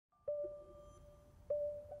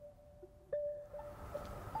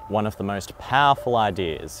One of the most powerful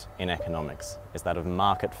ideas in economics is that of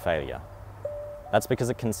market failure. That's because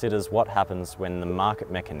it considers what happens when the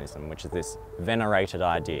market mechanism, which is this venerated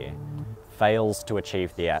idea, fails to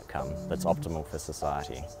achieve the outcome that's optimal for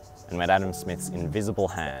society, and when Adam Smith's invisible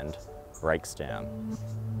hand breaks down.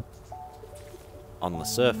 On the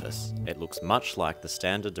surface, it looks much like the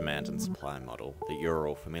standard demand and supply model that you're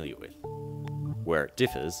all familiar with. Where it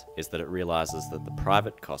differs is that it realises that the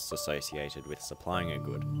private costs associated with supplying a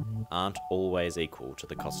good aren't always equal to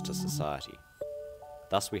the cost to society.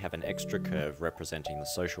 Thus we have an extra curve representing the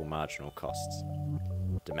social marginal costs.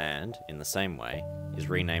 Demand, in the same way, is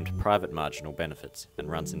renamed private marginal benefits and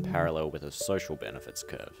runs in parallel with a social benefits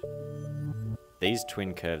curve. These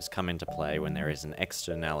twin curves come into play when there is an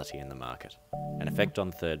externality in the market, an effect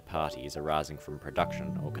on third parties arising from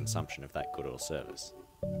production or consumption of that good or service.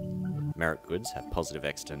 Merit goods have positive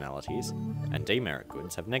externalities, and demerit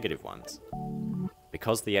goods have negative ones.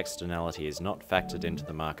 Because the externality is not factored into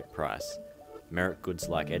the market price, merit goods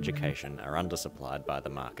like education are undersupplied by the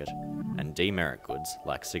market, and demerit goods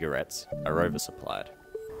like cigarettes are oversupplied.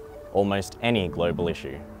 Almost any global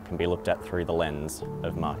issue can be looked at through the lens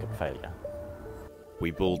of market failure.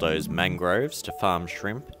 We bulldoze mangroves to farm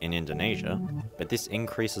shrimp in Indonesia, but this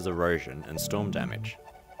increases erosion and storm damage.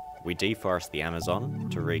 We deforest the Amazon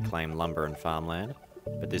to reclaim lumber and farmland,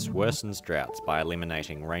 but this worsens droughts by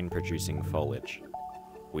eliminating rain-producing foliage.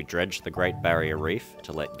 We dredge the Great Barrier Reef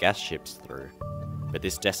to let gas ships through, but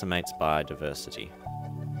this decimates biodiversity.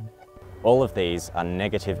 All of these are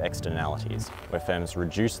negative externalities, where firms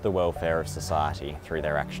reduce the welfare of society through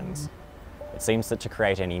their actions. It seems that to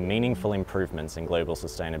create any meaningful improvements in global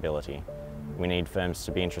sustainability, we need firms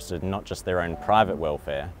to be interested in not just their own private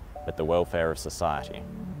welfare, but the welfare of society.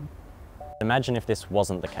 Imagine if this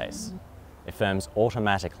wasn't the case, if firms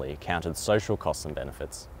automatically counted social costs and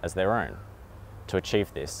benefits as their own. To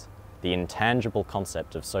achieve this, the intangible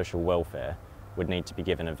concept of social welfare would need to be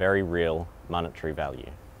given a very real monetary value.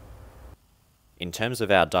 In terms of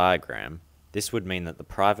our diagram, this would mean that the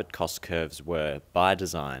private cost curves were, by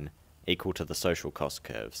design, equal to the social cost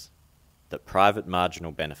curves, that private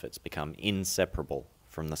marginal benefits become inseparable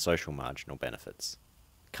from the social marginal benefits.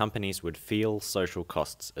 Companies would feel social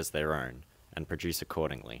costs as their own and produce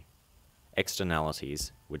accordingly.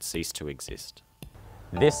 Externalities would cease to exist.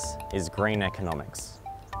 This is green economics,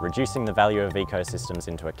 reducing the value of ecosystems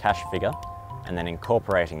into a cash figure and then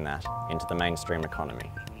incorporating that into the mainstream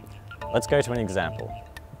economy. Let's go to an example: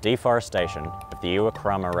 deforestation of the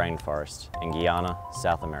Uwacrama rainforest in Guyana,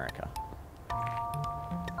 South America.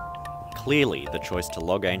 Clearly, the choice to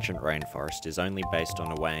log ancient rainforest is only based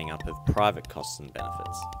on a weighing up of private costs and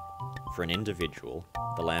benefits. For an individual,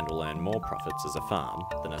 the land will earn more profits as a farm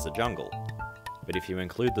than as a jungle. But if you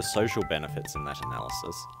include the social benefits in that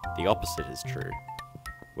analysis, the opposite is true.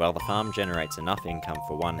 While the farm generates enough income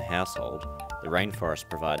for one household, the rainforest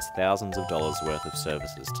provides thousands of dollars worth of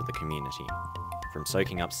services to the community, from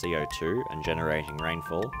soaking up CO2 and generating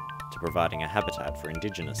rainfall to providing a habitat for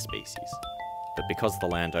indigenous species. But because the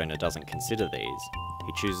landowner doesn't consider these,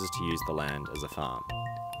 he chooses to use the land as a farm.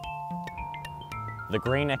 The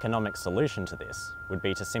green economic solution to this would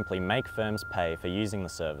be to simply make firms pay for using the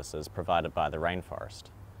services provided by the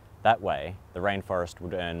rainforest. That way, the rainforest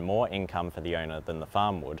would earn more income for the owner than the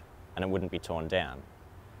farm would, and it wouldn't be torn down.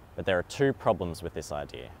 But there are two problems with this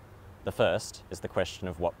idea. The first is the question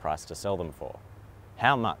of what price to sell them for.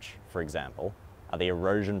 How much, for example, are the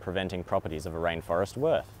erosion-preventing properties of a rainforest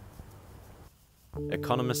worth?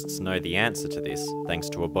 Economists know the answer to this thanks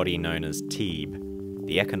to a body known as TEEB,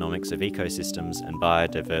 the Economics of Ecosystems and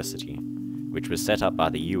Biodiversity, which was set up by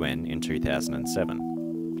the UN in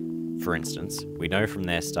 2007. For instance, we know from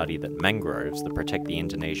their study that mangroves that protect the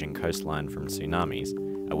Indonesian coastline from tsunamis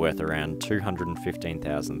are worth around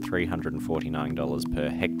 $215,349 per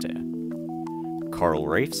hectare. Coral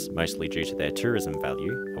reefs, mostly due to their tourism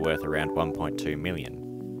value, are worth around $1.2 million.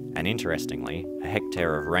 And interestingly, a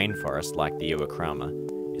hectare of rainforest like the Uwacrama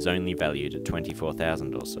is only valued at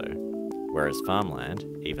 $24,000 or so, whereas farmland,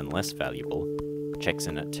 even less valuable, checks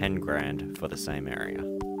in at 10 grand for the same area.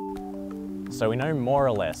 So we know more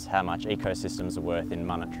or less how much ecosystems are worth in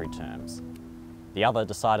monetary terms. The other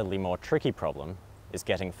decidedly more tricky problem is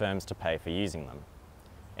getting firms to pay for using them.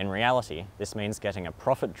 In reality, this means getting a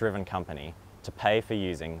profit-driven company to pay for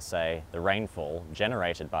using, say, the rainfall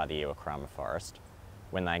generated by the Uwacrama forest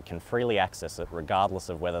when they can freely access it regardless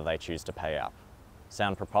of whether they choose to pay up.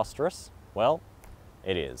 Sound preposterous? Well,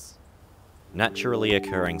 it is. Naturally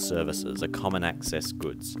occurring services are common access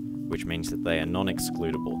goods, which means that they are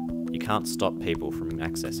non-excludable. You can't stop people from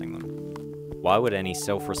accessing them. Why would any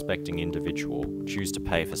self-respecting individual choose to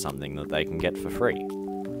pay for something that they can get for free?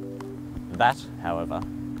 That, however,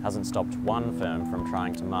 hasn't stopped one firm from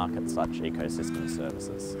trying to market such ecosystem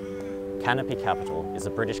services. Canopy Capital is a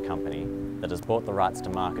British company that has bought the rights to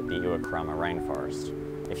market the Uakrama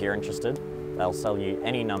rainforest. If you're interested, they'll sell you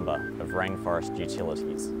any number of rainforest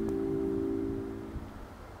utilities.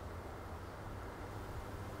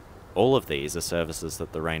 All of these are services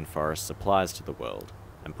that the rainforest supplies to the world,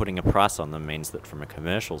 and putting a price on them means that from a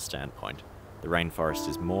commercial standpoint, the rainforest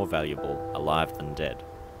is more valuable alive than dead.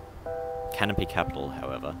 Canopy Capital,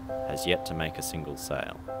 however, has yet to make a single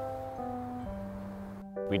sale.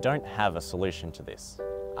 We don't have a solution to this.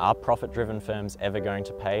 Are profit-driven firms ever going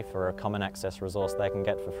to pay for a common access resource they can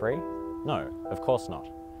get for free? No, of course not.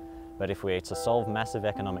 But if we are to solve massive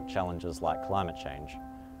economic challenges like climate change,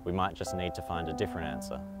 we might just need to find a different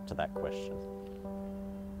answer to that question.